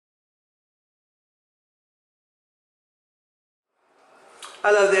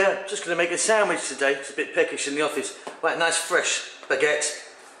Hello there, just going to make a sandwich today. It's a bit peckish in the office. Right, nice fresh baguette.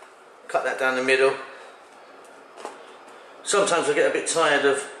 Cut that down the middle. Sometimes I get a bit tired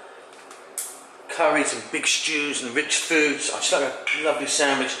of curries and big stews and rich foods. I just like a lovely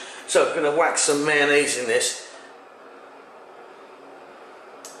sandwich. So I'm going to whack some mayonnaise in this.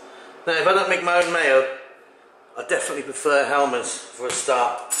 Now if I don't make my own mayo, I definitely prefer Hellmann's for a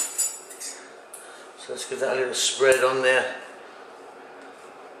start. So let's give that a little spread on there.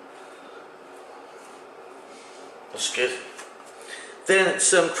 That's good. Then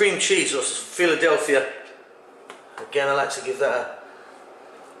some cream cheese or some Philadelphia. Again, I like to give that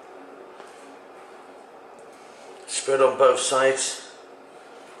a spread on both sides.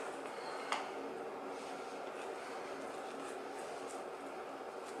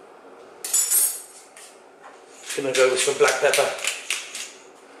 Gonna go with some black pepper.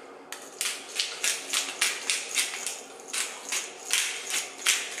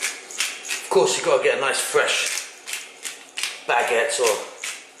 Of course, you've got to get a nice fresh baguette or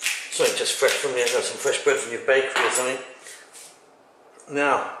something just fresh from your, some fresh bread from your bakery or something.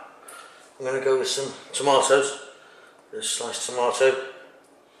 Now, I'm going to go with some tomatoes. A sliced tomato.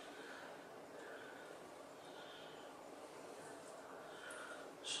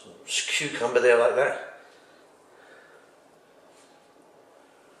 Some cucumber there like that.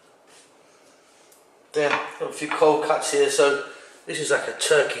 Then, got a few cold cuts here, so this is like a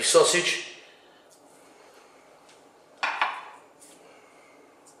turkey sausage.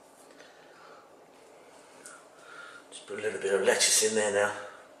 Just put a little bit of lettuce in there now.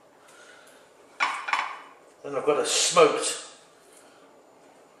 Then I've got a smoked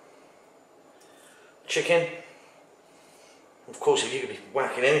chicken. Of course, if you could be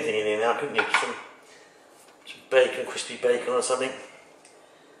whacking anything in here now, couldn't you? Some bacon, crispy bacon or something.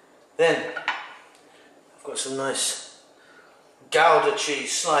 Then I've got some nice Gouda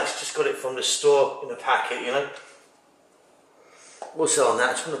cheese sliced, just got it from the store in a packet, you know. Also on that,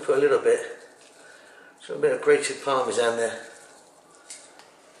 I'm just going to put a little bit of grated parmesan there.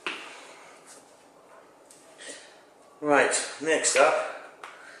 Right, next up,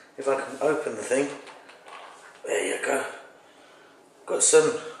 if I can open the thing, there you go. Got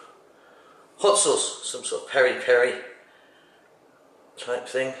some hot sauce, some sort of peri-peri type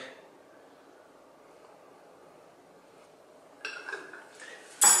thing.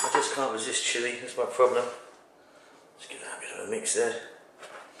 I just can't resist chilli, that's my problem. Let's give that a bit of a mix there.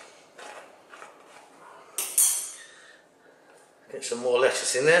 Get some more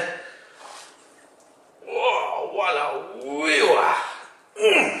lettuce in there. Whoa, voila,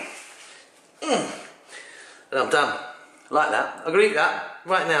 and I'm done. Like that. I'm going to eat that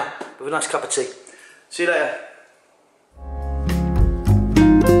right now with a nice cup of tea. See you later.